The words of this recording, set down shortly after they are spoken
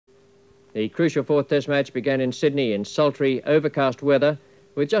The crucial fourth Test match began in Sydney in sultry, overcast weather,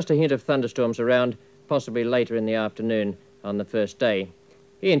 with just a hint of thunderstorms around, possibly later in the afternoon on the first day.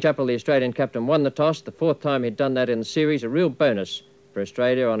 Ian Chappell, the Australian captain, won the toss, the fourth time he'd done that in the series, a real bonus for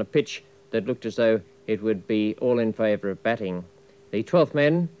Australia on a pitch that looked as though it would be all in favour of batting. The 12th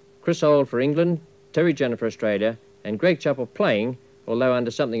men, Chris Holt for England, Terry Jenner for Australia, and Greg Chappell playing, although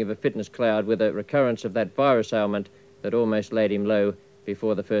under something of a fitness cloud with a recurrence of that virus ailment that almost laid him low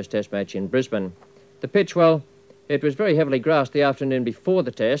before the first Test match in Brisbane. The pitch, well, it was very heavily grassed the afternoon before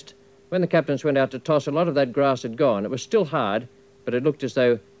the Test. When the captains went out to toss, a lot of that grass had gone. It was still hard, but it looked as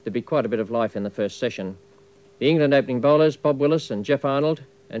though there'd be quite a bit of life in the first session. The England opening bowlers, Bob Willis and Jeff Arnold,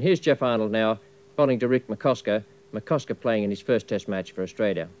 and here's Jeff Arnold now, bowling to Rick McCosker, McCosker playing in his first Test match for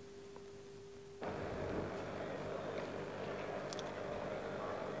Australia.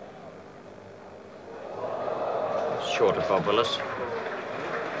 Short of Bob Willis.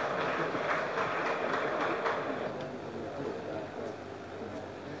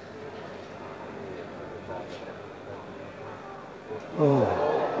 Oh.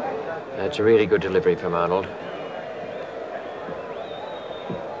 That's a really good delivery from Arnold.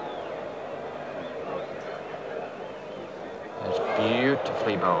 That's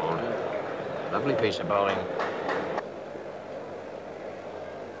beautifully bowled. Lovely piece of bowling.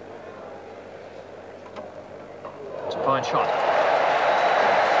 It's a fine shot.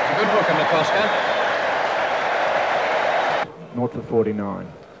 A good hook of McCosker. 0 for 49.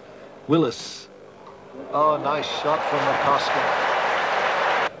 Willis. Oh, nice shot from McCosker.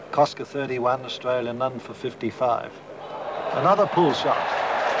 Kosker 31, Australia none for 55. Another pull shot.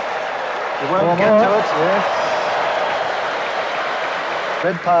 He won't get to it. Yes.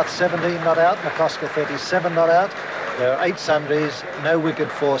 Redpath 17 not out, McCosker 37 not out. There are 8 sundries, no wicket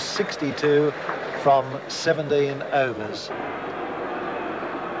for 62 from 17 overs.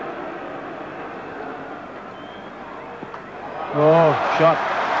 Oh, shot.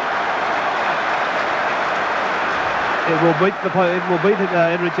 It will beat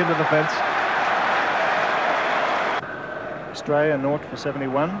Edridge into the fence. Australia 0 for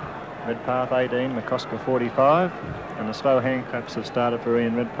 71. Redpath 18, McCosker 45. And the slow handclaps have started for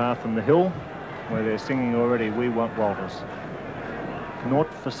Ian Redpath from the hill, where they're singing already, "We Want Walters." 0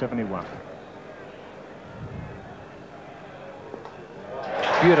 for 71.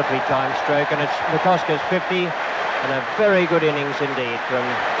 Beautifully timed stroke, and it's McCosker's 50, and a very good innings indeed from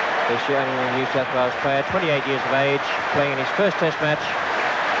this young New South Wales player, 28 years of age, playing in his first Test match,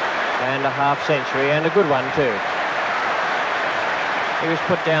 and a half-century, and a good one too. He was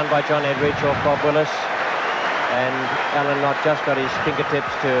put down by John Edridge off Bob Willis, and Alan Knott just got his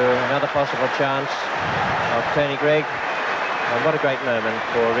fingertips to another possible chance of Tony Greig, and what a great moment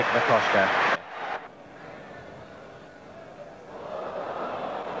for Rick McCosker.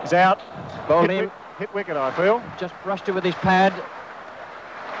 He's out. Bowled him. Hit wicket, I feel. Just brushed it with his pad.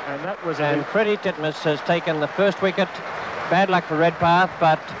 And that was And Freddie Titmus has taken the first wicket. Bad luck for Redpath,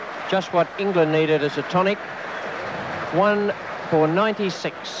 but just what England needed as a tonic. 1 for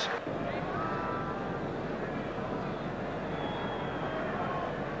 96.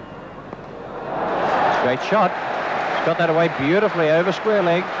 It's a great shot. He's got that away beautifully over square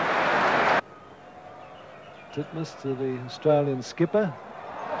leg. Titmus to the Australian skipper,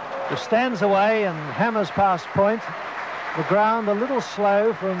 who stands away and hammers past point. The ground a little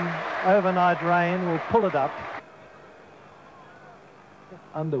slow from overnight rain will pull it up.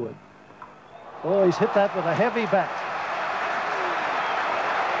 Underwood. Oh, he's hit that with a heavy bat.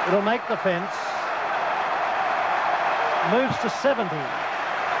 It'll make the fence. Moves to 70.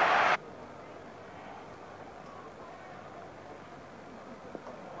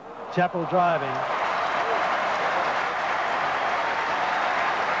 Chappell driving.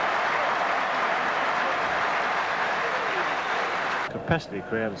 Capacity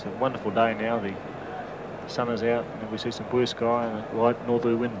crowd. It's a wonderful day now. The sun is out and we see some blue sky and a light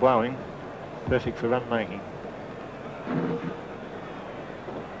northerly wind blowing. Perfect for run making.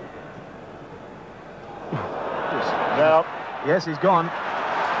 Well, yes, he's gone.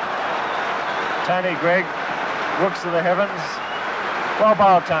 Tony Greig looks to the heavens. Well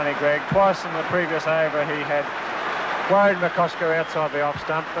bowled, Tony Greig. Twice in the previous over he had worried McCosker outside the off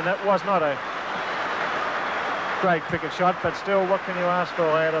stump, and that was not a great cricket shot, but still, what can you ask for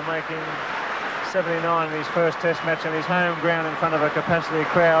out of making 79 in his first Test match on his home ground in front of a capacity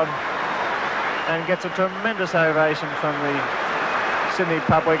crowd, and gets a tremendous ovation from the Sydney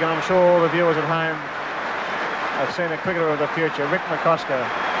public, and I'm sure all the viewers at home have seen a cricketer of the future. Rick McCosker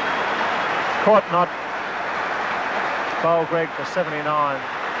caught not, bowled Greig for 79,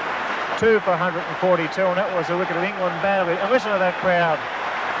 2 for 142, and that was a wicket of England badly. And listen to that crowd.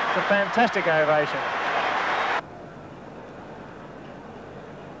 It's a fantastic ovation.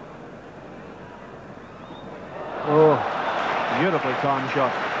 Oh, beautifully timed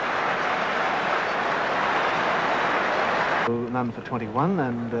shot. None for 21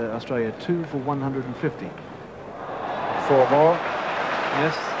 and Australia 2 for 150. 4 more.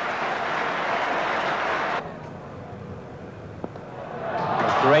 Yes.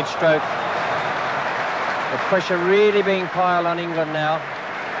 Great stroke. The pressure really being piled on England now.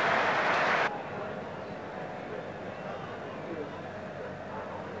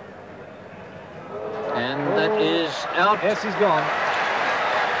 And that is out. Yes, he's gone.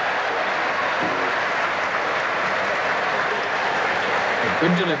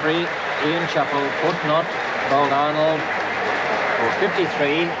 Good delivery. Ian Chappell, foot not, bowled Arnold for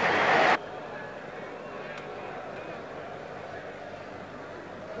 53.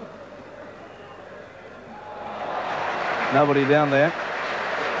 Nobody down there.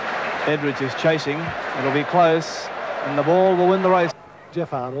 Edwards is chasing. It'll be close, and the ball will win the race.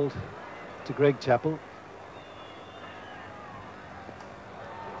 Jeff Arnold to Greg Chappell.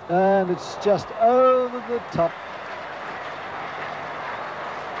 And it's just over the top.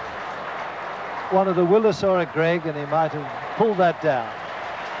 Wanted a Willis or a Greg, and he might have pulled that down.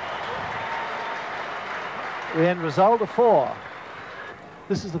 The end result, a 4.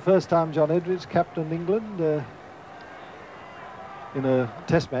 This is the first time John Edwards captained England in a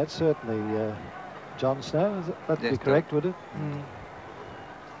test match, certainly. John Snow, that'd be correct, would it? Mm.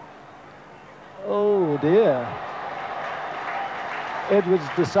 Oh dear. Edwards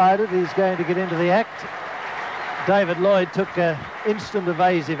decided he's going to get into the act. David Lloyd took instant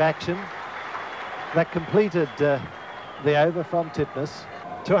evasive action. That completed the over from Titmus.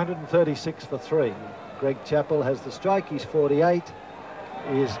 236 for 3. Greg Chappell has the strike. He's 48.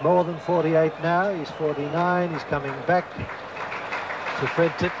 He is more than 48 now. He's 49. He's coming back to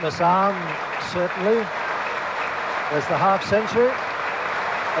Fred Titmus' arm, certainly. There's the half century.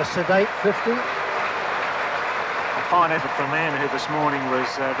 A sedate 50. A fine effort for a man who this morning was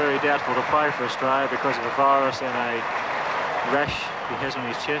very doubtful to play for Australia because of a virus and a rash he has on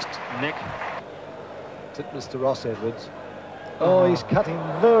his chest and neck. Titmus to Ross Edwards. Oh, he's cutting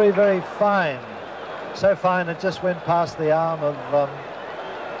very, very fine. So fine it just went past the arm of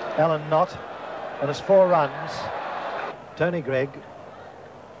Alan Knott, and it's 4 runs. Tony Greig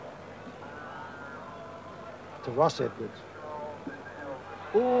to Ross Edwards.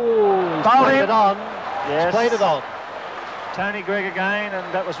 Oh, he's played it on. Yes. He's played it on. Tony Greig again,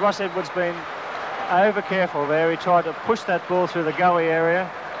 and that was Ross Edwards being over careful there. He tried to push that ball through the gully area.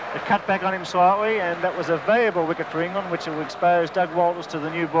 It cut back on him slightly, and that was a valuable wicket for England, which will expose Doug Walters to the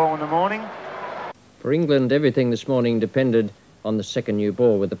new ball in the morning. For England, everything this morning depended on the second new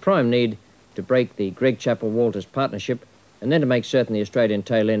ball, with the prime need to break the Greg Chappell-Walters partnership and then to make certain the Australian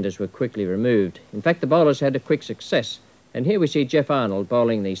tail-enders were quickly removed. In fact, the bowlers had a quick success, and here we see Jeff Arnold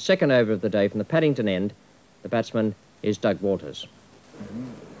bowling the second over of the day from the Paddington end. The batsman is Doug Walters.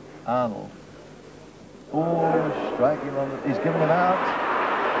 Arnold. Oh, striking on the... He's given him out.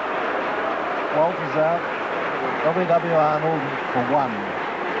 Walters out. W.W. Arnold for 1.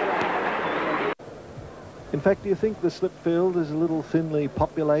 In fact, do you think the slip field is a little thinly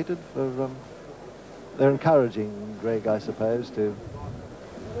populated for... they're encouraging Greg, I suppose, to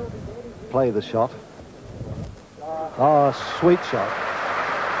play the shot. Oh, sweet shot.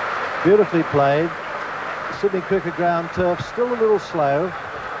 Beautifully played. Sydney Cricket Ground turf, still a little slow.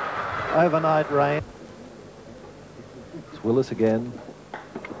 Overnight rain. It's Willis again.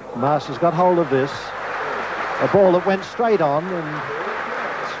 Marshall's got hold of this. A ball that went straight on and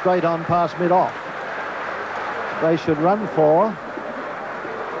straight on past mid-off. They should run 4.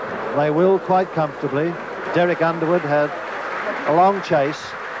 They will quite comfortably. Derek Underwood had a long chase.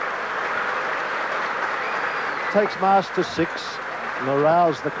 Takes Marsh to 6 and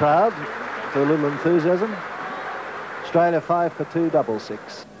arouse the crowd to a little enthusiasm. Australia 5 for 2, double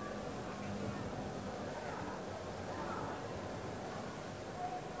 6.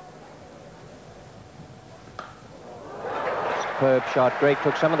 Superb shot. Greg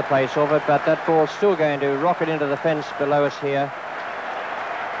took some of the pace off it, but that ball's still going to rocket into the fence below us here.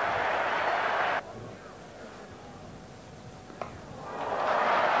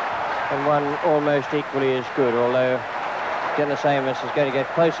 And one almost equally as good, although Dennis Amos is going to get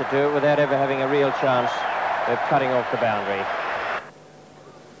closer to it without ever having a real chance of cutting off the boundary.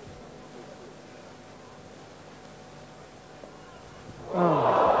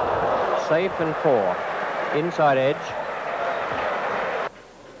 Oh. Safe and 4. Inside edge.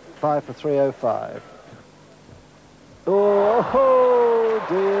 5 for 305. Oh,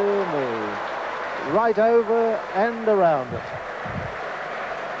 dear me. Right over and around it.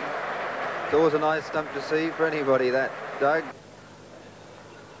 It's always a nice stump to see for anybody, that, Doug.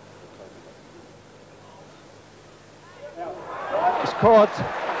 It's caught.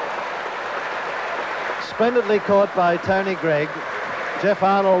 Splendidly caught by Tony Greig. Jeff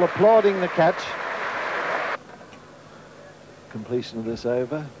Arnold applauding the catch. Completion of this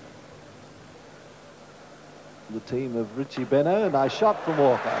over. The team of Richie Benaud. A nice shot from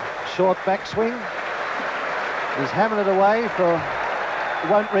Walker. Short backswing. He's hammered it away for...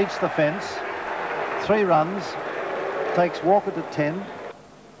 Won't reach the fence. 3 runs. Takes Walker to 10.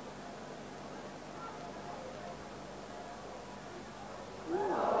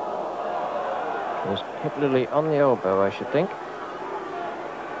 Was hit Lilly on the elbow, I should think.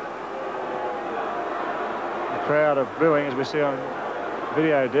 The crowd are booing, as we see on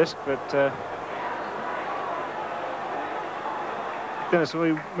video disc, but Dennis,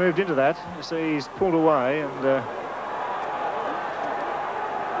 we moved into that. You see, he's pulled away, and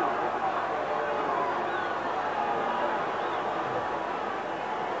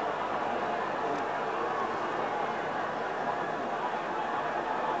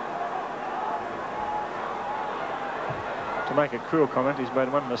to make a cruel comment, he's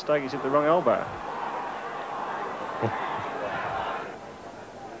made one mistake. He's hit the wrong elbow.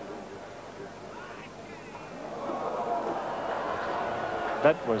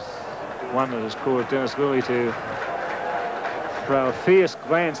 That was one that has caused Dennis Lilly to throw a fierce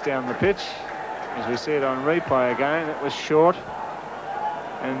glance down the pitch. As we see it on replay again, it was short.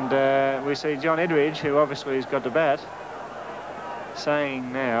 And we see John Edridge, who obviously has got the bat,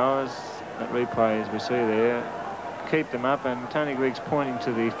 saying now, as that replay as we see there, keep them up, and Tony Greig's pointing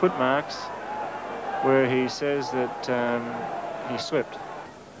to the footmarks where he says that he slipped.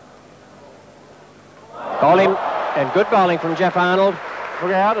 Bowling, and good bowling from Jeff Arnold.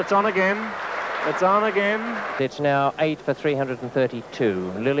 Look out, it's on again. It's on again. It's now 8 for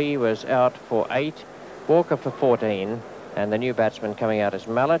 332. Lilly was out for 8, Walker for 14, and the new batsman coming out is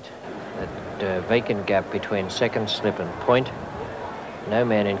Mallett. That vacant gap between second slip and point. No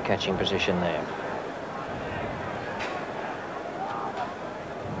man in catching position there.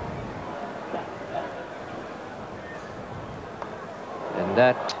 And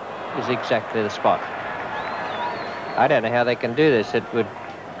that is exactly the spot. I don't know how they can do this. It would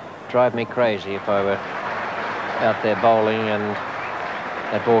drive me crazy if I were out there bowling and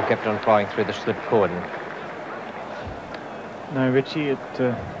that ball kept on flying through the slip cordon. No, Richie,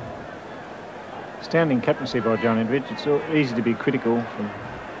 standing captaincy by John Edridge. It's easy to be critical from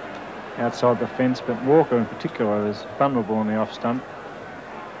outside the fence, but Walker in particular is vulnerable on the off stump,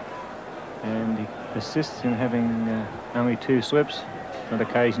 and he persists in having only 2 slips. On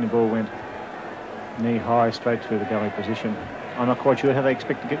occasion the ball went knee high straight through the gully position. I'm not quite sure how they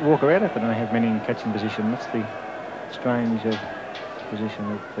expect to get Walker out if they don't have many in catching position. That's the strange position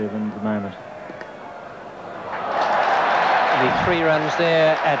of Cleveland at the moment. The 3 runs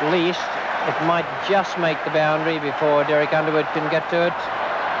there at least. It might just make the boundary before Derek Underwood can get to it.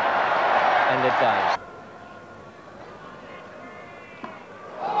 And it does.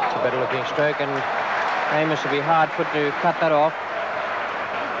 It's a better looking stroke, and Amos will be hard put to cut that off.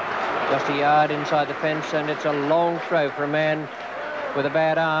 Just a yard inside the fence, and it's a long throw for a man with a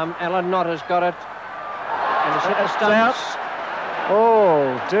bad arm. Alan Knott has got it. And it's hit the stumps.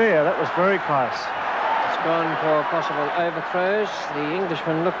 Oh dear, that was very close. It's gone for possible overthrows. The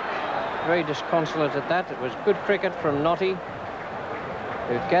Englishman looked very disconsolate at that. It was good cricket from Knotty,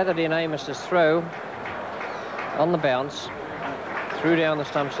 who gathered in Amos's throw on the bounce, threw down the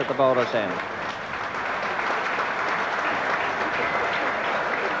stumps at the bowler's end.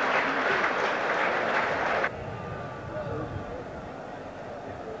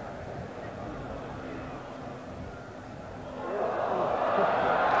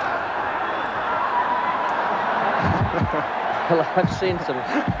 Well, I've seen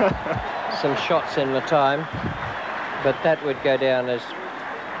some shots in my time, but that would go down as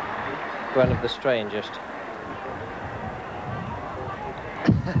one of the strangest.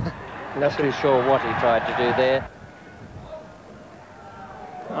 Not too sure what he tried to do there.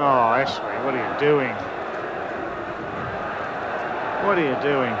 Oh, Ashley, what are you doing? What are you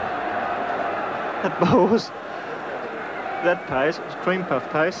doing? That ball was that pace. It was cream puff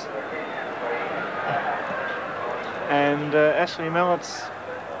pace. And Ashley Mallett's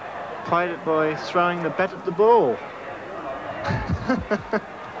played it by throwing the bat at the ball.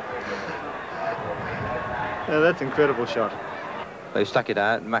 Yeah, that's an incredible shot. They've stuck it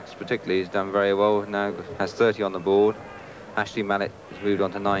out. Max particularly has done very well. Now has 30 on the board. Ashley Mallett has moved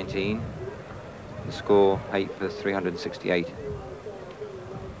on to 19. The score 8 for 368.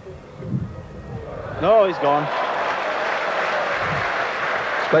 No, he's gone.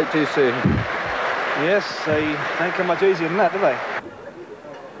 Spoke too soon. Yes, they don't come much easier than that, do they?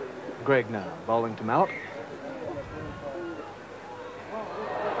 Gregg now, bowling to Mallett.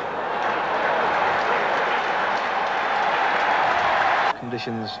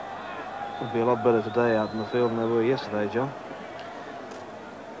 Conditions would be a lot better today out in the field than they were yesterday, John.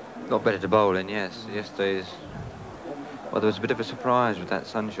 Got better to bowl in, yes. Yesterday's... Well, there was a bit of a surprise with that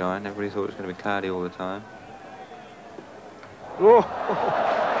sunshine. Everybody thought it was going to be cloudy all the time. Oh.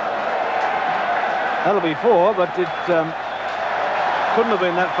 That'll be 4, but it couldn't have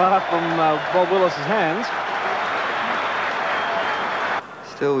been that far from Bob Willis's hands.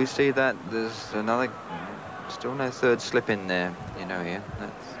 Still, we see that there's another... Still no third slip in there, you know, here.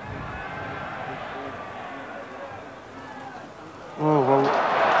 That's... Oh, well,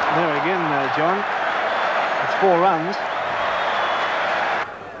 there again, John. It's 4 runs.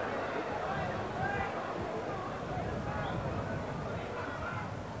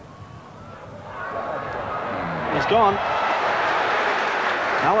 He's gone.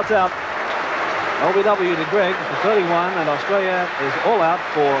 Now it's out. LBW to Gregg for 31, and Australia is all out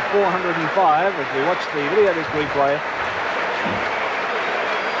for 405 as we watch the video disc replay.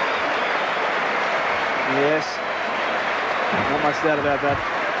 Yes, not much doubt about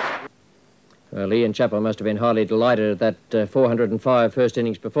that. Well, Ian Chappell must have been highly delighted at that 405 first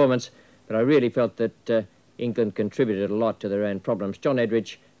innings performance, but I really felt that England contributed a lot to their own problems. John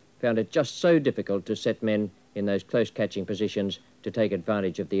Edridge found it just so difficult to set men in those close catching positions to take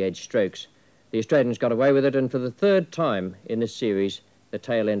advantage of the edge strokes. The Australians got away with it, and for the 3rd time in this series, the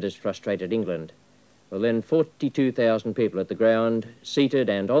tail-enders frustrated England. Well, then 42,000 people at the ground, seated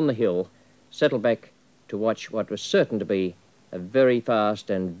and on the hill, settled back to watch what was certain to be a very fast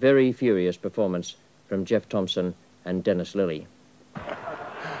and very furious performance from Jeff Thomson and Dennis Lillee.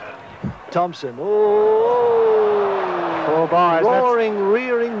 Thomson, oh, 4 byes. roaring,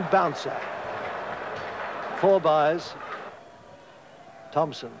 rearing bouncer. 4 byes.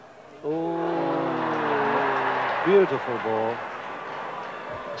 Thomson. Oh, beautiful ball.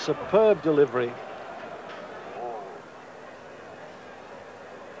 Superb delivery.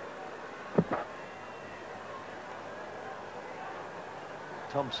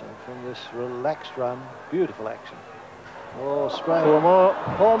 Thomson from this relaxed run. Beautiful action. Oh, Australia. 4 more.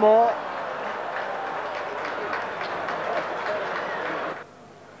 4 more.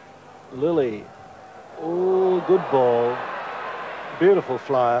 Lillee. Oh, good ball. Beautiful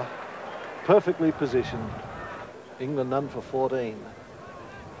flyer. Perfectly positioned. England none for 14.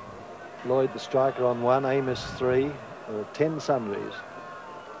 Lloyd the striker on 1, Amos 3. There are 10 sundries.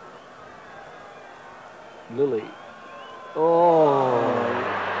 Lillee. Oh,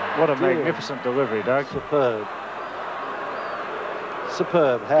 What a dear. magnificent delivery, Doug. Superb.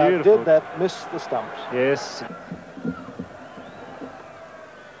 Superb. How Beautiful. did that miss the stumps? Yes.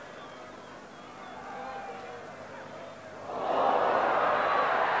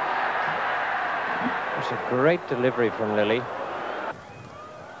 It's a great delivery from Lillee.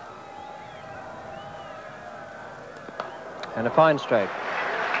 And a fine stroke.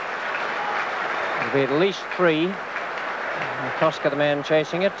 It'll be at least 3. McCosker, the man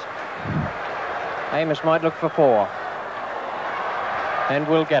chasing it. Amos might look for 4. And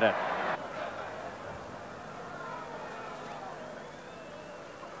will get it.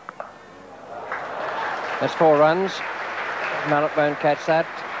 That's 4 runs. Mallett won't catch that.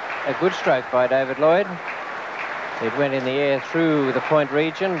 A good stroke by David Lloyd. It went in the air through the point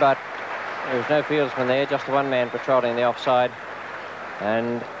region, but there was no fieldsman there, just the one man patrolling the offside.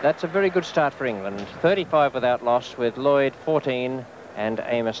 And that's a very good start for England. 35 without loss, with Lloyd 14 and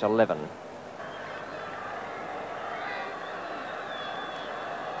Amos 11.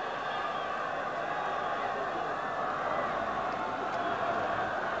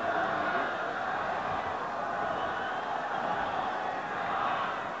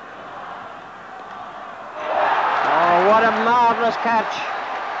 What a marvellous catch.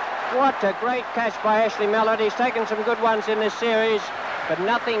 What a great catch by Ashley Mallett. He's taken some good ones in this series, but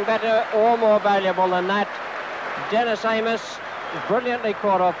nothing better or more valuable than that. Dennis Amos brilliantly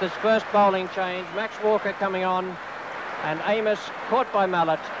caught off this first bowling change. Max Walker coming on, and Amos caught by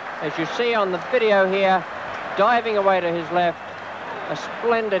Mallett. As you see on the video here, diving away to his left. A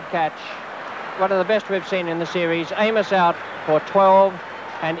splendid catch. One of the best we've seen in the series. Amos out for 12,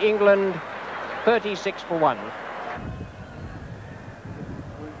 and England 36 for 1.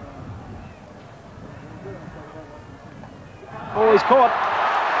 Oh, he's caught.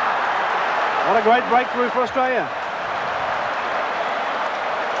 What a great breakthrough for Australia.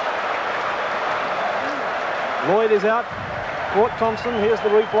 Lloyd is out. Caught Thomson. Here's the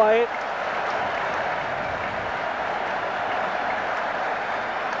replay.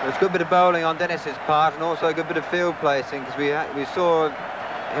 There's a good bit of bowling on Dennis's part and also a good bit of field placing, because we saw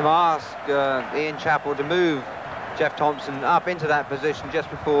him ask Ian Chappell to move Jeff Thomson up into that position just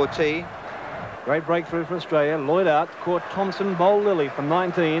before tea. Great breakthrough for Australia. Lloyd out, caught Thomson, bowled Lilly from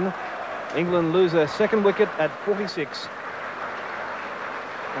 19. England lose their second wicket at 46.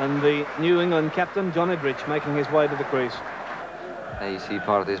 And the New England captain, John Edrich, making his way to the crease. There you see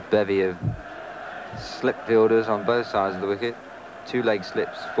part of this bevy of slip fielders on both sides of the wicket. 2 leg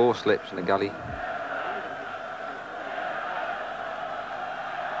slips, 4 slips in the gully.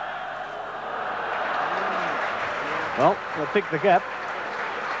 Well, they'll pick the gap.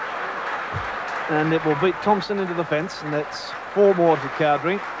 And it will beat Thomson into the fence, and that's 4 more to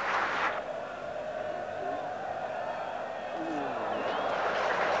Cowdrey.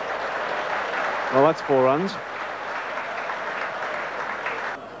 Well, that's 4 runs.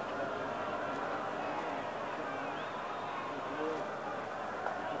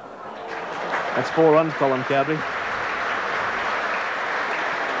 That's 4 runs, Colin Cowdrey.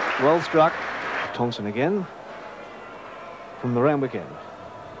 Well struck. Thomson again from the Randwick end.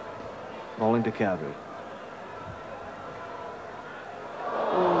 Bowling to Cowdrey.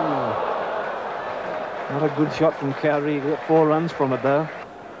 Not a good shot from Cowdrey. He got 4 runs from it, though.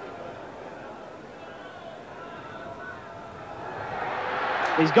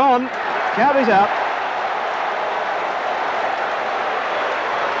 He's gone. Cowdrey's out.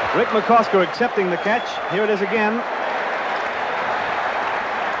 Rick McCosker accepting the catch. Here it is again.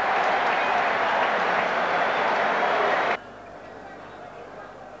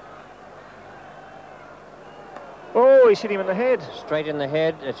 Oh, he's hit him in the head. Straight in the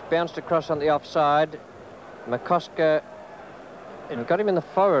head. It's bounced across on the offside. McCosker, it got him in the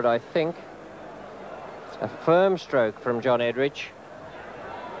forward, I think. A firm stroke from John Edrich.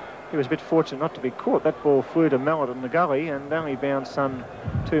 He was a bit fortunate not to be caught. That ball flew to Mallet in the gully and only bounced some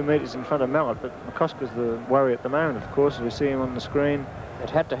 2 metres in front of Mallet. But McCosker's the worry at the moment, of course, as we see him on the screen. It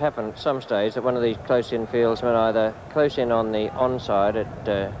had to happen at some stage that one of these close-in fields went either close in on the onside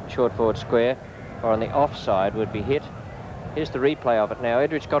at short forward square or on the offside would be hit. Here's the replay of it now.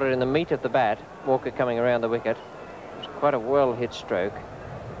 Edrich got it in the meat of the bat. Walker coming around the wicket. It was quite a well-hit stroke.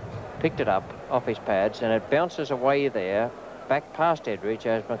 Picked it up off his pads and it bounces away there, back past Edrich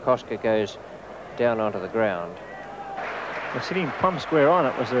as McCosker goes down onto the ground. It's hitting plumb square on.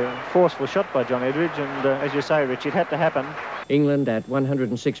 It was a forceful shot by John Edrich, and as you say, Rich, it had to happen. England at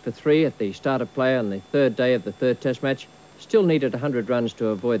 106 for 3 at the start of play on the 3rd day of the 3rd Test match still needed 100 runs to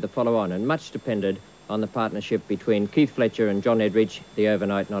avoid the follow-on, and much depended on the partnership between Keith Fletcher and John Edrich, the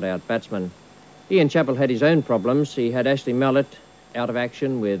overnight not-out batsman. Ian Chappell had his own problems. He had Ashley Mallet out of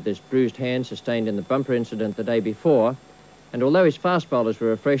action with this bruised hand sustained in the bumper incident the day before, and although his fast bowlers were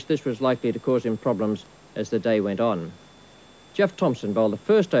refreshed, this was likely to cause him problems as the day went on. Jeff Thomson bowled the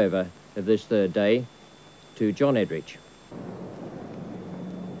first over of this 3rd day to John Edrich.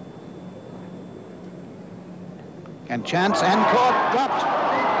 And chance and caught, dropped.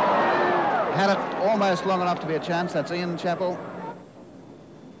 Had it almost long enough to be a chance. That's Ian Chappell.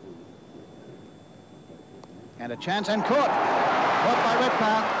 And a chance and caught. Caught by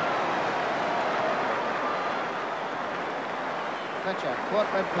Redpath. Fletcher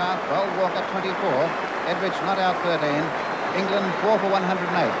caught Redpath. Bowled Walker 24. Edrich not out 13. England 4 for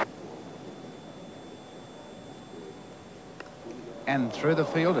 108. And through the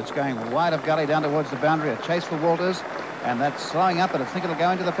field, it's going wide of gully down towards the boundary. A chase for Walters, and that's slowing up, and I think it'll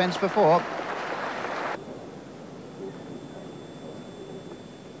go into the fence for 4.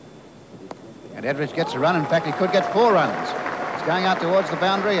 And Edrich gets a run. In fact, he could get 4 runs. It's going out towards the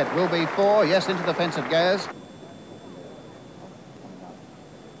boundary. It will be 4. Yes, into the fence it goes.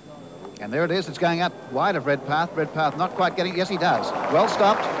 And there it is. It's going out wide of Redpath. Redpath not quite getting... Yes, he does. Well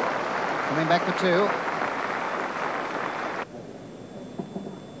stopped. Coming back for 2.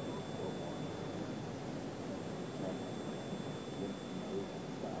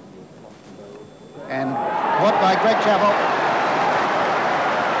 And caught by Greg Chappell.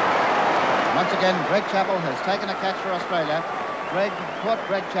 Once again, Greg Chappell has taken a catch for Australia. Greg caught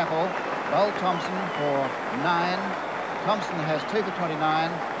Greg Chappell. Bowled Thomson for 9. Thomson has 2 for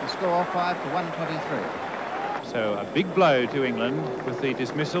 29. The score 5 for 123. So a big blow to England with the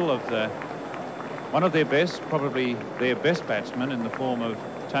dismissal of one of their best, probably their best batsman in the form of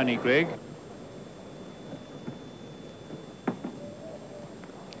Tony Greig.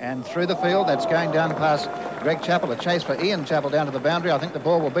 And through the field, that's going down past Greg Chappell. A chase for Ian Chappell down to the boundary. I think the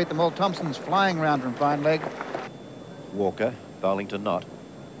ball will beat them all. Thompson's flying round from fine leg. Walker bowling to Knott.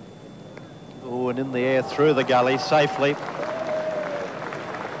 Oh, and in the air through the gully safely.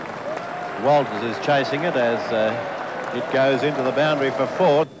 Walters is chasing it as It goes into the boundary for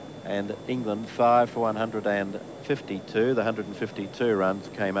 4. And England 5 for 152. The 152 runs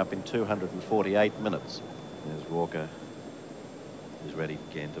came up in 248 minutes. There's Walker, is ready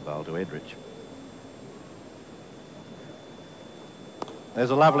again to bowl to Edrich. There's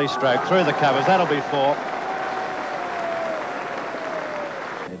a lovely stroke through the covers. That'll be 4.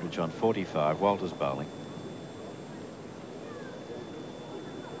 Edrich on 45. Walters bowling.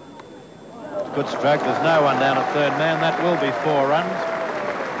 Good stroke. There's no one down at third man. That will be 4 runs.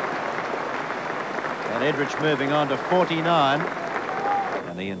 And Edrich moving on to 49.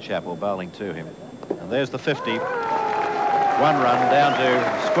 And Ian Chappell bowling to him. And there's the 50. 1 run down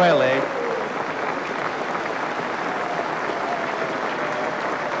to square leg.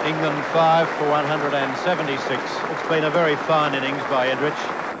 England 5 for 176. It's been a very fine innings by Edrich.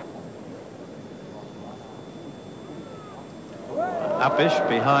 Upish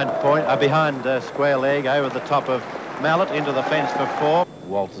behind square leg over the top of Mallett into the fence for 4.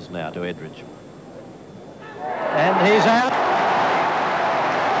 Walters now to Edrich. And he's out.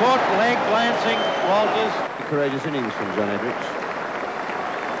 Caught leg glancing, Walters. A courageous innings from John Edrich.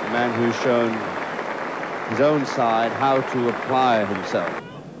 A man who's shown his own side how to apply himself.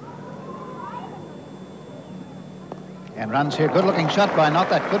 And runs here. Good looking shot by Knott.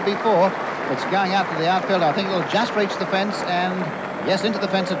 That could be 4. It's going out to the outfield. I think it'll just reach the fence, and yes, into the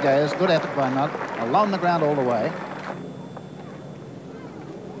fence it goes. Good effort by Knott. Along the ground all the way.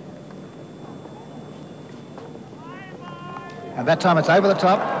 And that time it's over the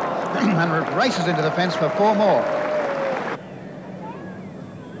top and it races into the fence for 4 more.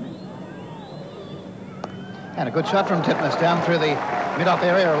 And a good shot from Titmus down through the mid-off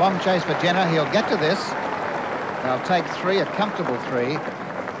area. A long chase for Jenner. He'll get to this. They'll take 3, a comfortable 3.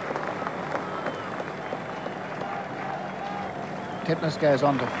 Titmus goes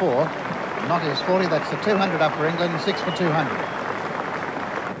on to 4. Knott is 40. That's the 200 up for England. 6 for 200.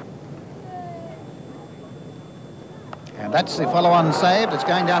 And that's the follow-on saved. It's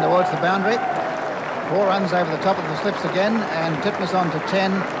going down towards the boundary. 4 runs over the top of the slips again, and Titmus on to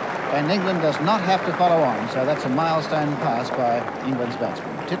 10, and England does not have to follow on. So that's a milestone pass by England's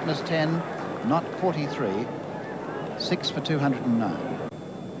batsman. Titmus 10, Knott 43, 6 for 209.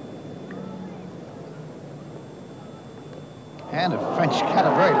 And a French cut,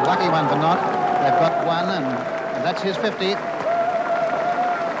 a very lucky one for Knott. They've got 1, and that's his 50.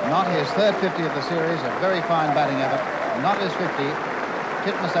 Knott his 3rd 50 of the series, a very fine batting effort. Knott is 50,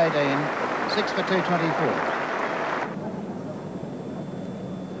 Titmus 18, 6 for 224.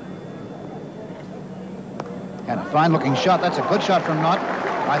 And a fine-looking shot. That's a good shot from Knott.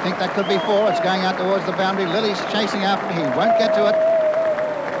 I think that could be 4. It's going out towards the boundary. Lilly's chasing after. He won't get to it.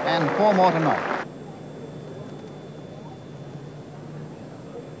 And 4 more to Knott.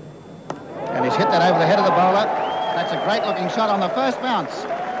 And he's hit that over the head of the bowler. That's a great-looking shot on the first bounce.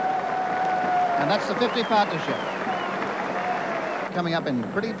 And that's the 50 partnership. Coming up in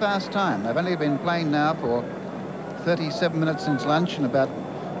pretty fast time. They've only been playing now for 37 minutes since lunch, and about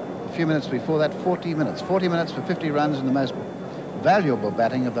a few minutes before that, 40 minutes. 40 minutes for 50 runs in the most valuable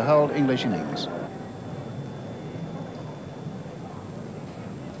batting of the whole English innings.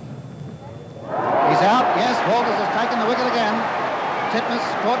 He's out. Yes, Walters has taken the wicket again. Titmus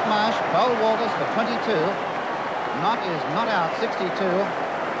caught Marsh, bowled Walters for 22. Knott is not out, 62.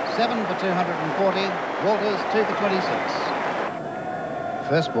 7 for 240. Walters 2 for 26.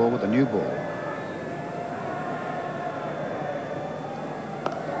 First ball with a new ball.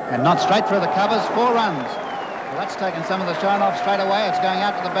 And Knott straight through the covers, 4 runs. Well, that's taken some of the shine off straight away. It's going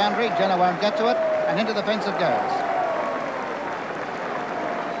out to the boundary. Jenner won't get to it, and into the fence it goes.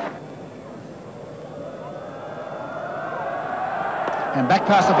 And back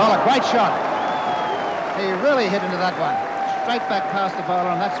past the bowler, great shot. He really hit into that one. Straight back past the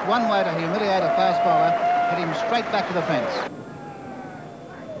bowler, and that's one way to humiliate a fast bowler. Hit him straight back to the fence.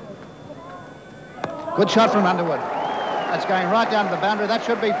 Good shot from Underwood. That's going right down to the boundary. That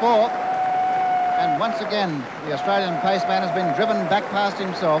should be 4. And once again, the Australian paceman has been driven back past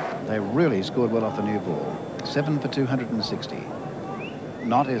himself. They really scored well off the new ball. 7 for 260.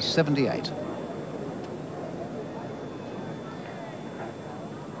 Knott is 78.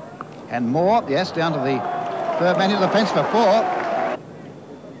 And more, yes, down to the third man into the fence for 4.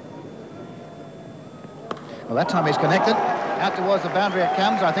 Well, that time he's connected. Out towards the boundary it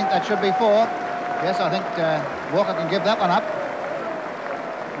comes. I think that should be 4. Yes, I think Walker can give that one up.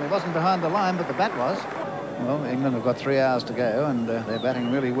 He wasn't behind the line, but the bat was. Well, England have got 3 hours to go, and they're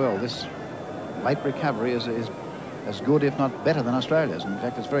batting really well. This late recovery is as good, if not better, than Australia's. In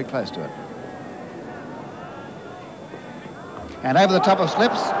fact, it's very close to it. And over the top of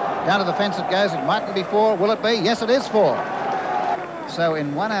slips, Down to the fence it goes. It mightn't be 4. Will it be? Yes, it is 4. So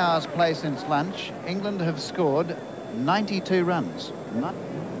in 1 hour's play since lunch, England have scored 92 runs.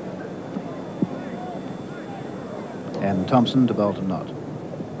 And Thompson to bowl to not.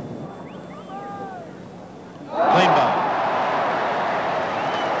 Clean bowl.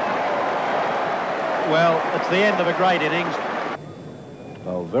 Well, it's the end of a great innings.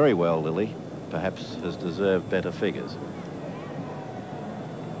 Bowled very well, Lilly. Perhaps has deserved better figures.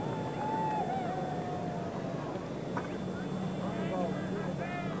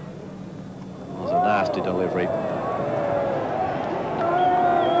 There's a nasty delivery.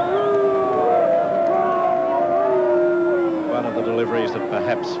 One of the deliveries that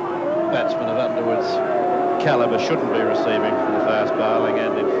perhaps batsmen of Underwood's calibre shouldn't be receiving from the fast bowling,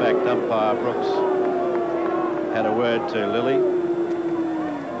 and in fact umpire Brooks had a word to Lilly.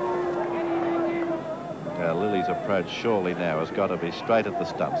 Lilly's approach surely now has got to be straight at the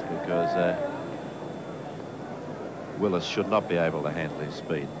stumps, because Willis should not be able to handle his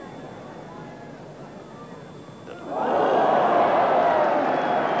speed.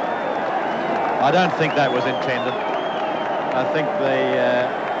 I don't think that was intended. I think the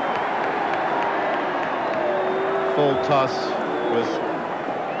full toss was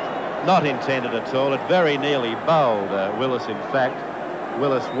not intended at all. It very nearly bowled Willis, in fact.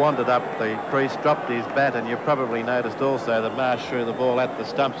 Willis wandered up the crease, dropped his bat, and you probably noticed also that Marsh threw the ball at the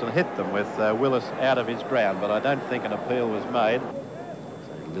stumps and hit them with Willis out of his ground, but I don't think an appeal was made.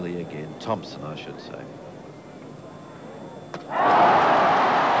 So Lilly again, Thompson, I should say.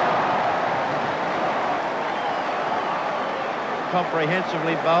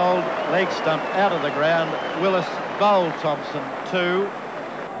 Comprehensively bowled, leg stump out of the ground. Willis bowled Thompson 2.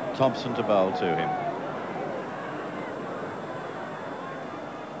 Thompson to bowl to him.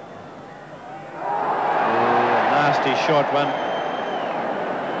 Nasty short one.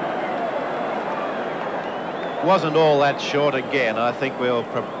 Wasn't all that short again. I think we'll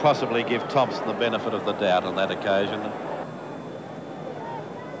possibly give Thompson the benefit of the doubt on that occasion.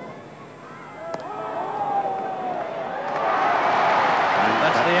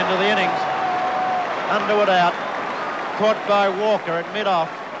 That's the end of the innings. Underwood out, caught by Walker at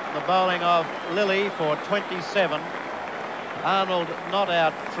mid-off. The bowling of Lilly for 27. Arnold not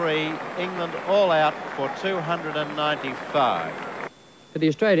out 3. England all out for 295. For the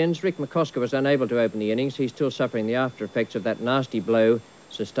Australians, Rick McCosker was unable to open the innings. He's still suffering the after effects of that nasty blow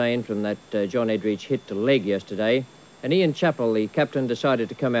sustained from that John Edridge hit to leg yesterday. And Ian Chappell, the captain, decided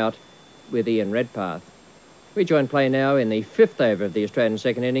to come out with Ian Redpath. We join play now in the 5th over of the Australian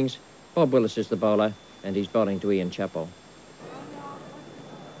second innings. Bob Willis is the bowler, and he's bowling to Ian Chappell.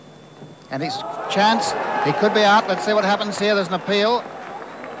 And his chance, he could be out. Let's see what happens here. There's an appeal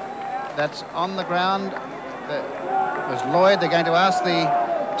that's on the ground. There's Lloyd. They're going to ask, the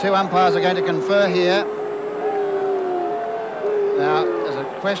 2 umpires are going to confer here. Now, there's a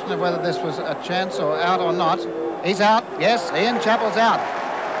question of whether this was a chance or out or not. He's out. Yes, Ian Chappell's out.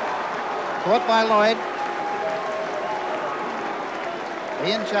 Caught by Lloyd.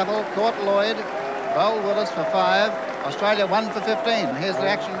 Ian Chappell caught Lloyd, bowled Willis for 5, Australia 1 for 15. Here's the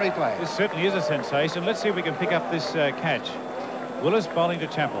action replay. This certainly is a sensation. Let's see if we can pick up this catch. Willis bowling to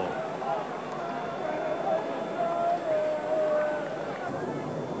Chappell.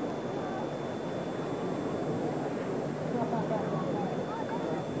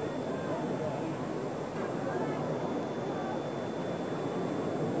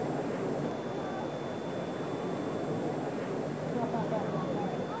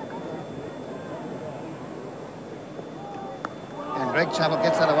 Greg Chappell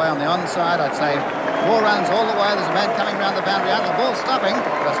gets that away on the onside. I'd say 4 runs all the way. There's a man coming round the boundary out. The ball stopping,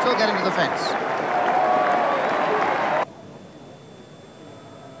 but still getting to the fence.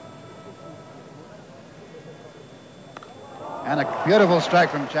 And a beautiful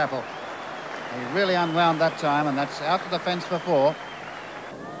stroke from Chappell. He really unwound that time, and that's out to the fence for 4.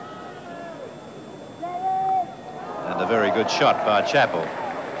 And a very good shot by Chappell.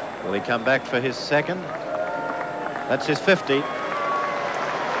 Will he come back for his second? That's his 50.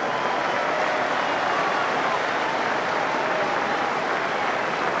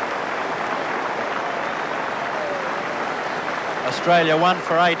 Australia 1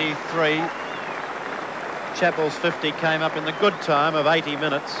 for 83. Chappell's 50 came up in the good time of 80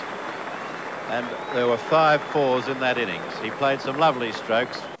 minutes. And there were 5 fours in that innings. He played some lovely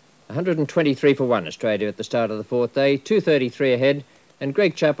strokes. 123 for 1 Australia at the start of the 4th day, 233 ahead, and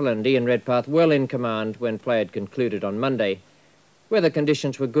Greg Chappell and Ian Redpath well in command when play had concluded on Monday. Weather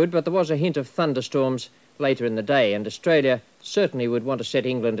conditions were good, but there was a hint of thunderstorms later in the day, and Australia certainly would want to set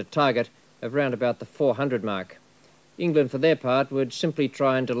England a target of round about the 400 mark. England, for their part, would simply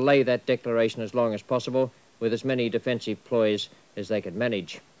try and delay that declaration as long as possible with as many defensive ploys as they could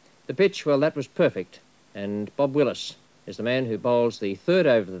manage. The pitch, well, that was perfect, and Bob Willis is the man who bowls the third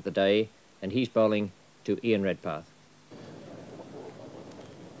over of the day, and he's bowling to Ian Redpath.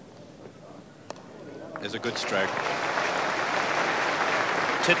 There's a good stroke.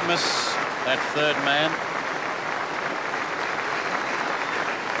 Titmus, that third man.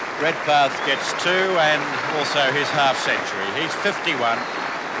 Redpath gets 2 and also his half century. He's 51.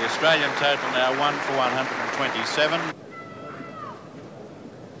 The Australian total now 1 for 127.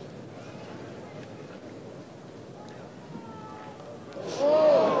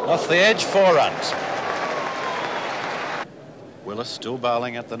 Off the edge, 4 runs. Willis still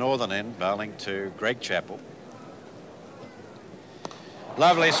bowling at the northern end, bowling to Greg Chappell.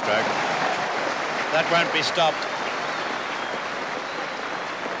 Lovely stroke. That won't be stopped.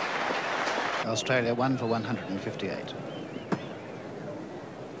 Australia 1 for 158.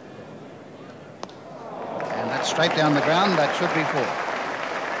 And that's straight down the ground. That should be 4.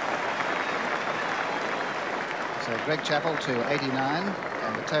 So Greg Chappell to 89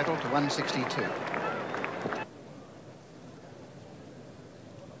 and the total to 162.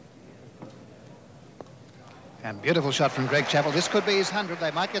 And beautiful shot from Greg Chappell. This could be his 100.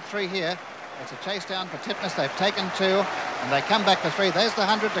 They might get 3 here. It's a chase down for Titmus. They've taken 2 and they come back for 3. There's the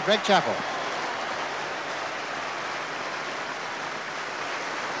 100 to Greg Chappell.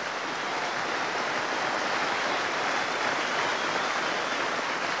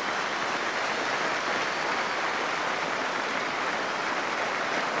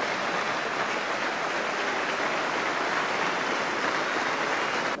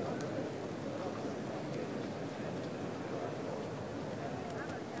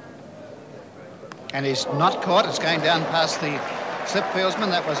 And he's not caught. It's going down past the slip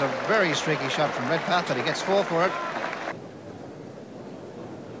fieldsman. That was a very streaky shot from Redpath, but he gets 4 for it.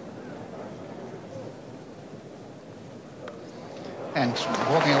 And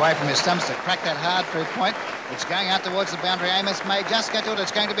walking away from his stumps to crack that hard through point. It's going out towards the boundary. Amos may just get to it.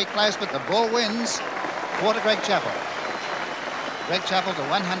 It's going to be close, but the ball wins. 4 to Greg Chappell. Greg Chappell to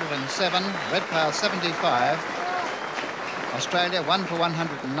 107. Redpath 75. Australia 1 for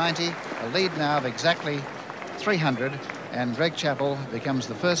 190, a lead now of exactly 300, and Greg Chappell becomes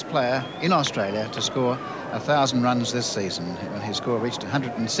the first player in Australia to score 1,000 runs this season. When his score reached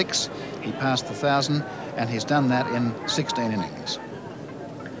 106, he passed the 1,000, and he's done that in 16 innings.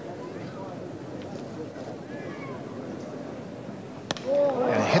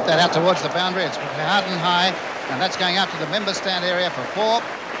 And he hit that out towards the boundary. It's hard and high, and that's going out to the member stand area for 4.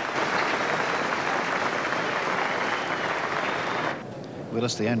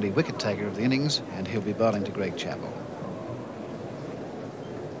 Willis, the only wicket taker of the innings, and he'll be bowling to Greg Chappell.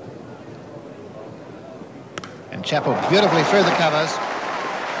 And Chappell beautifully through the covers.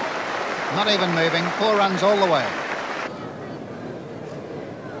 Not even moving. 4 runs all the way.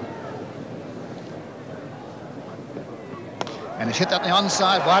 And he's hit that on the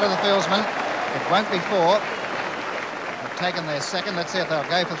onside, wide of the fieldsman. It won't be 4. They've taken their second. Let's see if they'll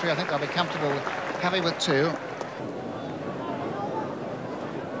go for 3. I think they'll be comfortable, happy with 2.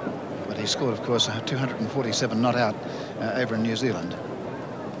 He scored, of course, 247 not out over in New Zealand.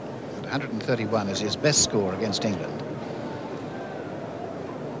 But 131 is his best score against England.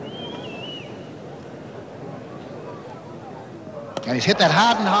 And he's hit that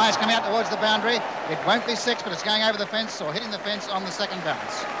hard and high. It's coming out towards the boundary. It won't be 6, but it's going over the fence or hitting the fence on the second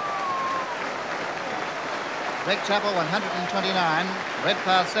bounce. Greg Chappell 129,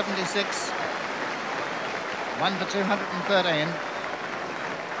 Redpath 76, 1 for 213.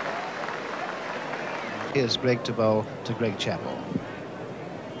 Here's Greg to bowl to Greg Chappell.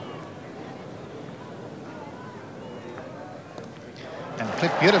 And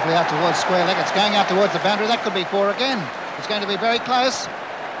clipped beautifully out towards square leg. It's going out towards the boundary. That could be 4 again. It's going to be very close.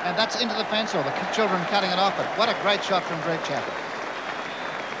 And that's into the fence, or the children cutting it off. But what a great shot from Greg Chappell.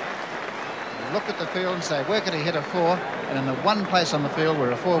 You look at the field and say, where could he hit a 4? And in the one place on the field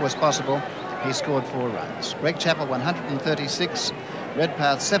where a 4 was possible, he scored 4 runs. Greg Chappell 136.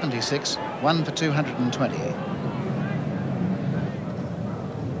 Redpath 76, 1 for 220. And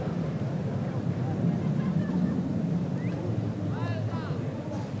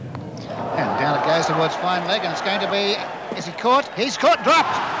down it goes towards fine leg, and it's going to be, is he caught? He's caught,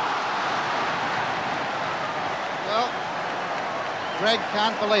 dropped! Well, Greg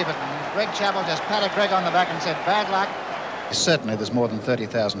can't believe it. And Greg Chappell just patted Greg on the back and said, bad luck. Certainly there's more than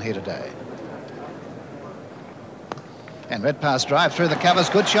 30,000 here today. And Redpath's drive through the covers,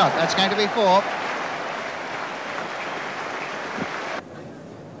 good shot. That's going to be 4.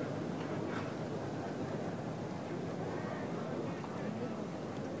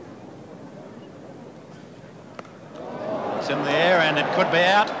 could be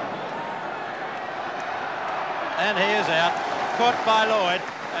out. And he is out. Caught by Lloyd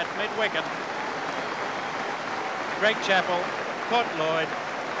at mid-wicket. Greg Chappell caught Lloyd.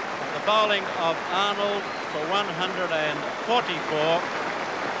 The bowling of Arnold for 144.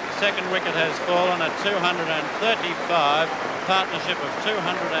 The second wicket has fallen at 235. A partnership of 220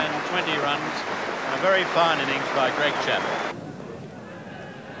 runs. A very fine innings by Greg Chappell.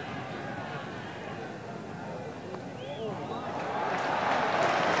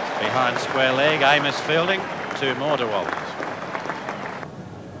 Behind square leg, Amos fielding. 2 more to Walters.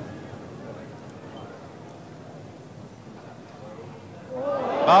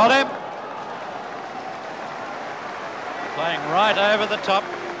 Bowled him. Playing right over the top,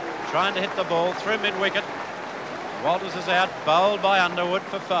 trying to hit the ball through mid-wicket. Walters is out, bowled by Underwood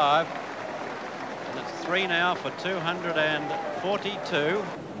for 5. And it's 3 now for 242.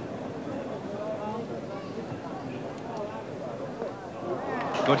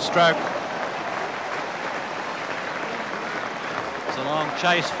 Good stroke. It's a long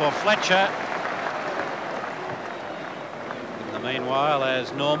chase for Fletcher. In the meanwhile,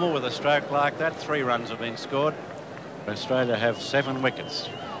 as normal with a stroke like that, 3 runs have been scored. Australia have 7 wickets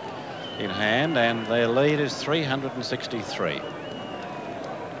in hand and their lead is 363.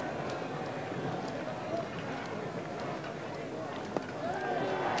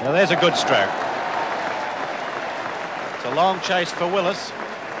 Now there's a good stroke. It's a long chase for Willis.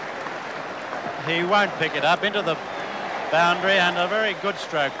 He won't pick it up into the boundary, and a very good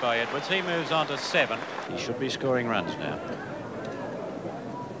stroke by Edwards. He moves on to 7. He should be scoring runs now.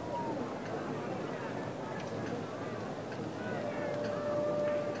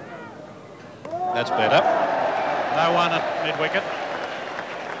 That's better. No one at mid-wicket.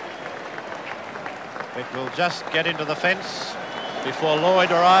 It will just get into the fence before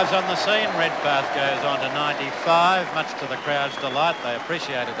Lloyd arrives on the scene. Redpath goes on to 95, much to the crowd's delight. They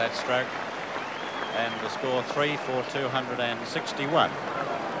appreciated that stroke. And the score 3 for 261.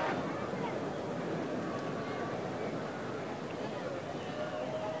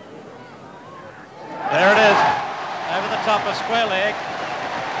 There it is, over the top of square leg.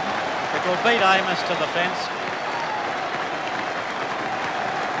 It will beat Amos to the fence.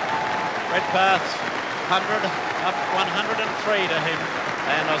 Redpath 100, up 103 to him,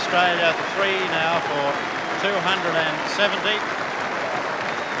 and Australia 3 now for 270.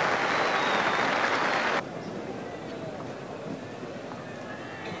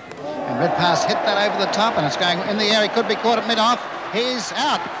 Redpath hit that over the top and it's going in the air. He could be caught at mid-off. He's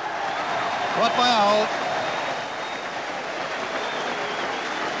out. Caught by Old.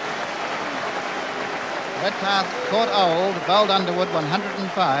 Redpath caught Old, bowled Underwood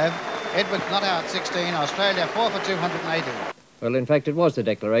 105. Edwards not out 16. Australia 4 for 280. Well, in fact, it was the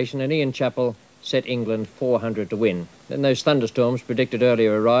declaration, and Ian Chappell set England 400 to win. Then those thunderstorms predicted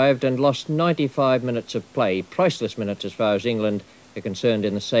earlier arrived and lost 95 minutes of play, priceless minutes as far as England are concerned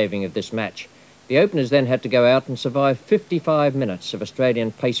in the saving of this match. The openers then had to go out and survive 55 minutes of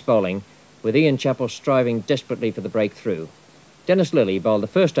Australian pace bowling, with Ian Chappell striving desperately for the breakthrough. Dennis Lilly bowled the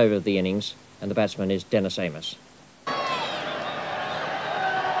first over of the innings, and the batsman is Dennis Amos.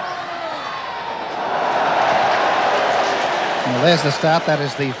 Well, there's the start. That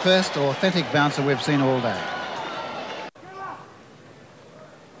is the first authentic bouncer we've seen all day.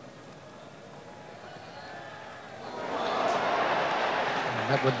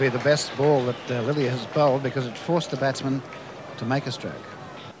 That would be the best ball that Lilly has bowled because it forced the batsman to make a stroke.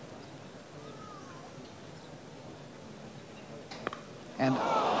 And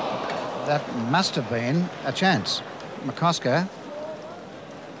that must have been a chance. McCosker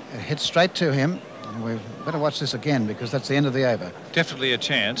hit straight to him. And we better watch this again because that's the end of the over. Definitely a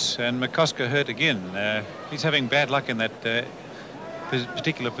chance, and McCosker hurt again. He's having bad luck in that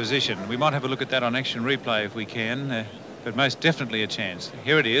particular position. We might have a look at that on action replay if we can. But most definitely a chance.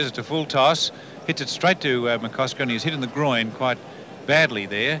 Here it is, it's a full toss, hits it straight to McCosker, and he's hit in the groin quite badly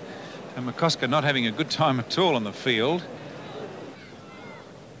there. And McCosker not having a good time at all on the field.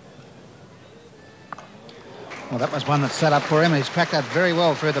 Well, that was one that set up for him. He's cracked that very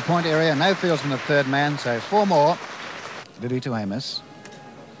well through the point area. No fields from the third man, so 4 more. Lilly to Amos.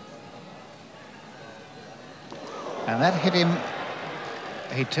 And that hit him.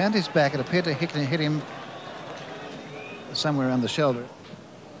 He turned his back. It appeared to hit him somewhere around the shoulder.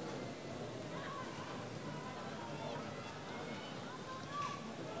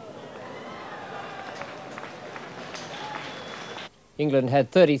 England had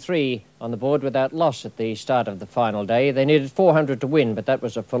 33 on the board without loss at the start of the final day. They needed 400 to win, but that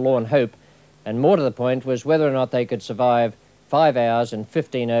was a forlorn hope. And more to the point was whether or not they could survive 5 hours and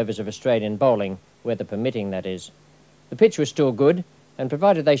 15 overs of Australian bowling, weather permitting, that is. The pitch was still good, and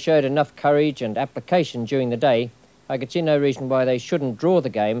provided they showed enough courage and application during the day, I could see no reason why they shouldn't draw the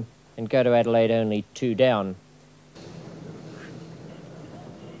game and go to Adelaide only 2 down.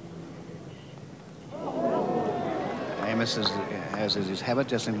 Amos, as is his habit,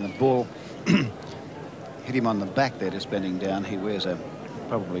 just letting the ball hit him on the back there, just bending down. He wears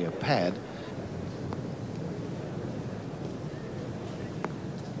probably a pad.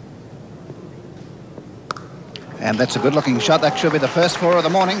 And that's a good-looking shot. That should be the first 4 of the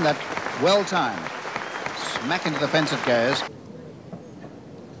morning. That well-timed. Smack into the fence it goes.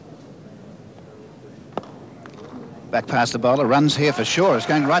 Back past the bowler, runs here for sure. It's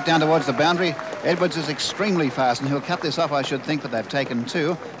going right down towards the boundary. Edwards is extremely fast, and he'll cut this off, I should think, but they've taken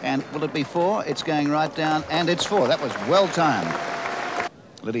 2. And will it be 4? It's going right down, and it's 4. That was well-timed.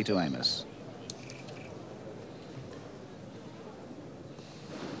 Liddy to Amos.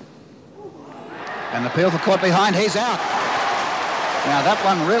 And the appeal for caught behind. He's out. Now, that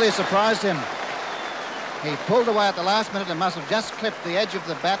one really surprised him. He pulled away at the last minute and must have just clipped the edge of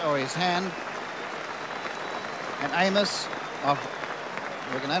the bat or his hand. And Amos,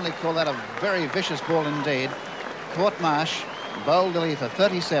 we can only call that a very vicious ball indeed, caught Marsh, bowled Lilly for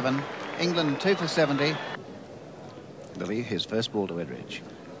 37, England 2 for 70. Lilly, his first ball to Edridge.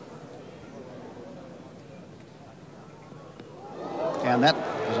 And that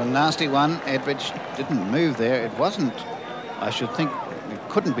was a nasty one. Edridge didn't move there. It wasn't, I should think, it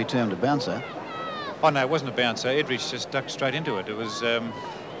couldn't be termed a bouncer. Oh, no, it wasn't a bouncer. Edridge just ducked straight into it. It was...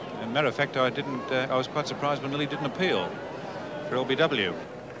 As a matter of fact, I was quite surprised when Lilly didn't appeal for LBW.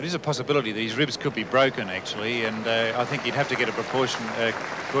 It is a possibility these ribs could be broken, actually, and I think you'd have to get a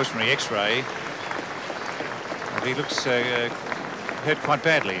precautionary X-ray. He looks hurt quite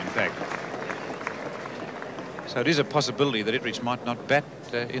badly, in fact. So it is a possibility that Edridge might not bat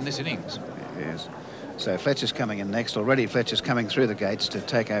in this innings. Yes. So Fletcher's coming in next. Already Fletcher's coming through the gates to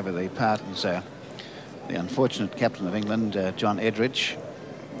take over the part, and so the unfortunate captain of England, John Edridge,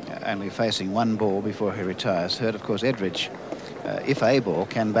 only facing 1 ball before he retires. Heard, of course, Edridge, if able,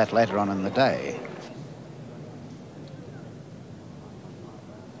 can bat later on in the day.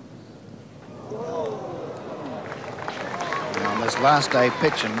 Now, on this last day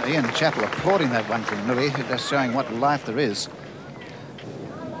pitch, and Ian Chappell applauding that one from Lilly, just showing what life there is.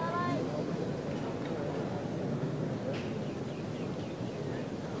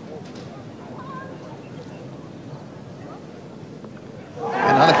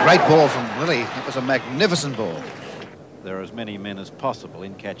 Great ball from Lilly. It was a magnificent ball. There are as many men as possible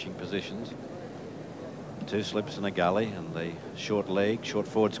in catching positions. 2 slips and a gully, and the short leg, short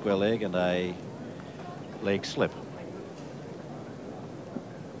forward square leg, and a leg slip.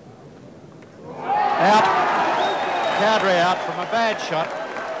 Out. Cowdrey out from a bad shot.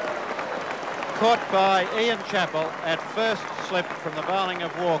 Caught by Ian Chappell at first slip from the bowling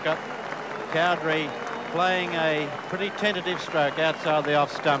of Walker. Cowdrey playing a pretty tentative stroke outside the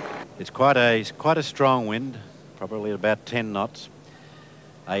off stump. It's quite a strong wind, probably about 10 knots,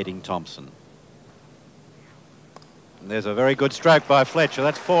 aiding Thompson. And there's a very good stroke by Fletcher.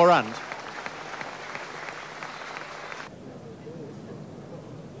 That's 4 runs.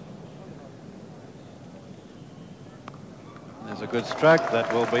 There's a good stroke.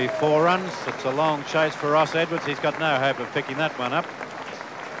 That will be 4 runs. It's a long chase for Ross Edwards. He's got no hope of picking that one up.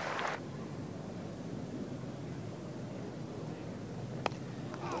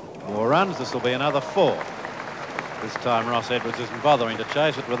 More runs. This will be another 4. This time Ross Edwards isn't bothering to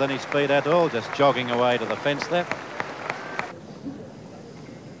chase it with any speed at all, just jogging away to the fence there.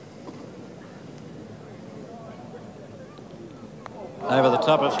 Over the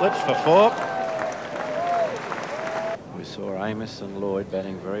top of slips for 4. We saw Amos and Lloyd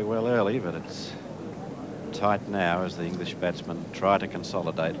batting very well early, but it's tight now as the English batsmen try to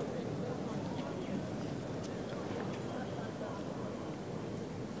consolidate.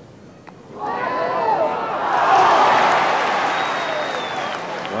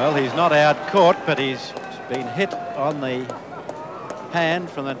 Well, he's not out caught, but he's been hit on the hand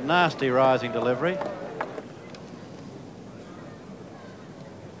from that nasty rising delivery.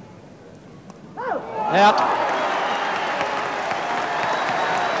 Out.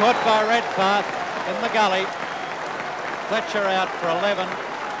 Caught by Redpath in the gully. Fletcher out for 11.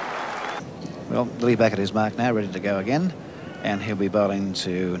 Well, Lilly back at his mark now, ready to go again, and he'll be bowling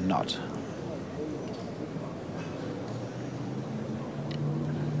to Knott.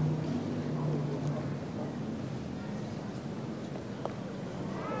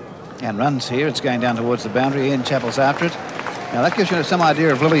 And runs here. It's going down towards the boundary. Ian Chappell's after it. Now that gives you some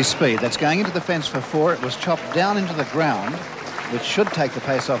idea of Lilly's speed. That's going into the fence for 4. It was chopped down into the ground, which should take the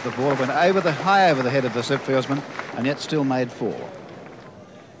pace off the ball. Went high over the head of the slip fieldsman, and yet still made 4.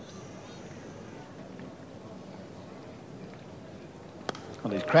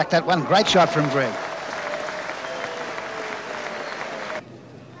 Well, he's cracked that one. Great shot from Greg.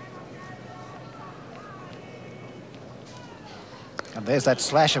 And there's that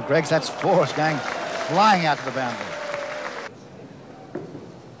slash of Greg's. That's 4. It's going flying out to the boundary.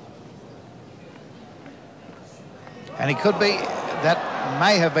 And he could be, that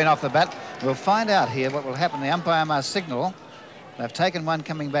may have been off the bat. We'll find out here what will happen. The umpire must signal. They've taken one,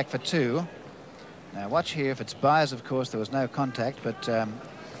 coming back for 2. Now watch here. If it's Byers, of course, there was no contact, but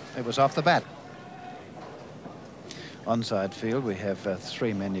it was off the bat. Onside field, we have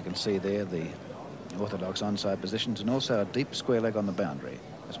 3 men you can see there, the orthodox onside positions, and also a deep square leg on the boundary,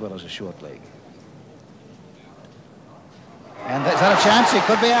 as well as a short leg. And is that a chance? He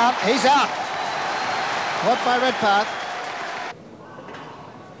could be out. He's out. Caught by Redpath.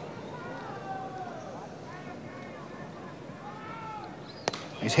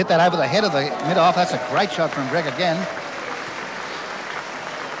 He's hit that over the head of the mid-off. That's a great shot from Greg again.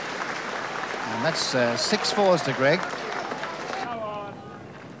 And that's 6 fours to Greg.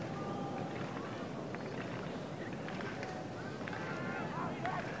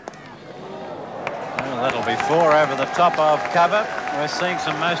 Well, that'll be 4 over the top of cover. We're seeing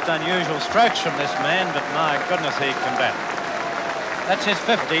some most unusual strokes from this man, but my goodness, he can bat. That's his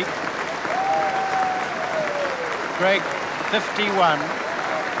 50. Greg, 51.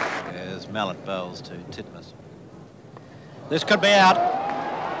 There's Mallet bowls to Titmus. This could be out.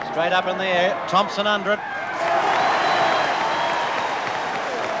 Straight up in the air. Thompson under it.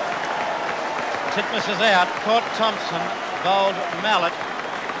 Titmus is out. Caught Thompson. Bowled Mallet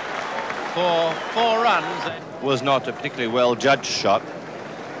for 4 runs. Was not a particularly well-judged shot.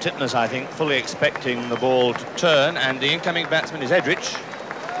 Titmus, I think, fully expecting the ball to turn, and the incoming batsman is Edrich.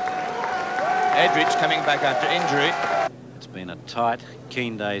 Edrich coming back after injury. It's been a tight,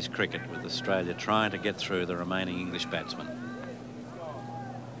 keen day's cricket with Australia trying to get through the remaining English batsmen.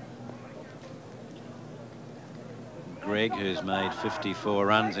 Greg, who's made 54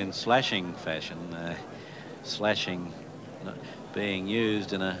 runs in slashing fashion, slashing being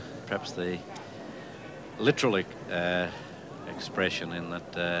used in a perhaps the literal expression in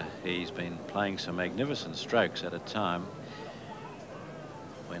that he's been playing some magnificent strokes at a time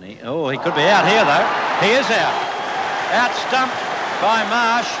when he could be out here though. He is out. Out stumped by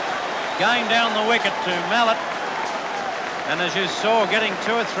Marsh, going down the wicket to Mallet, and as you saw, getting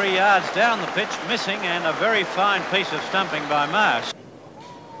 2 or 3 yards down the pitch, missing, and a very fine piece of stumping by Marsh.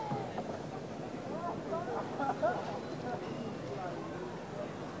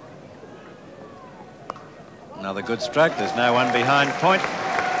 Another good stroke. There's no one behind point.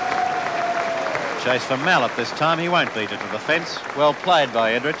 Chase for Mallet this time. He won't beat it to the fence. Well played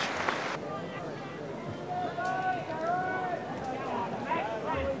by Edrich.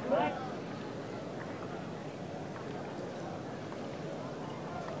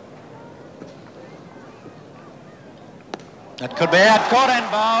 That could be out. Caught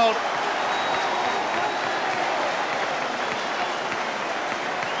and bowled.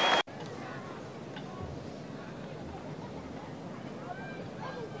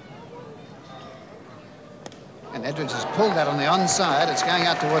 And Edrich has pulled that on the onside. It's going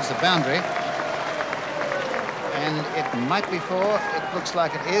out towards the boundary. And it might be 4. It looks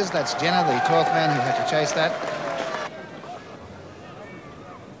like it is. That's Jenner, the 12th man who had to chase that.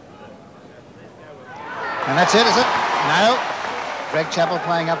 And that's it, is it? No. Greg Chappell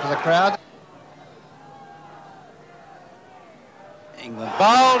playing up to the crowd. England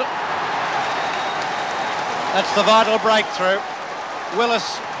bowled. That's the vital breakthrough.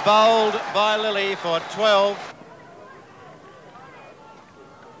 Willis bowled by Lilly for 12.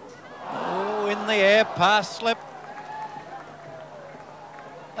 Oh, in the air, pass slip.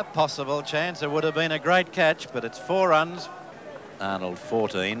 A possible chance. It would have been a great catch, but it's 4 runs. Arnold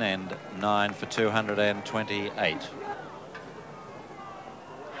 14 and 9 for 228.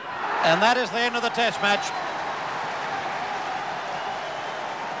 And that is the end of the test match.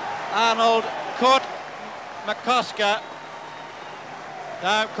 Arnold caught McCosker,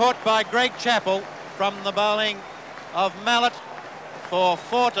 caught by Greg Chappell from the bowling of Mallet for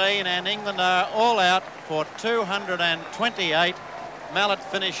 14, and England are all out for 228. Mallet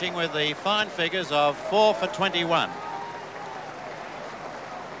finishing with the fine figures of 4 for 21.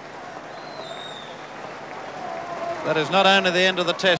 That is not only the end of the test.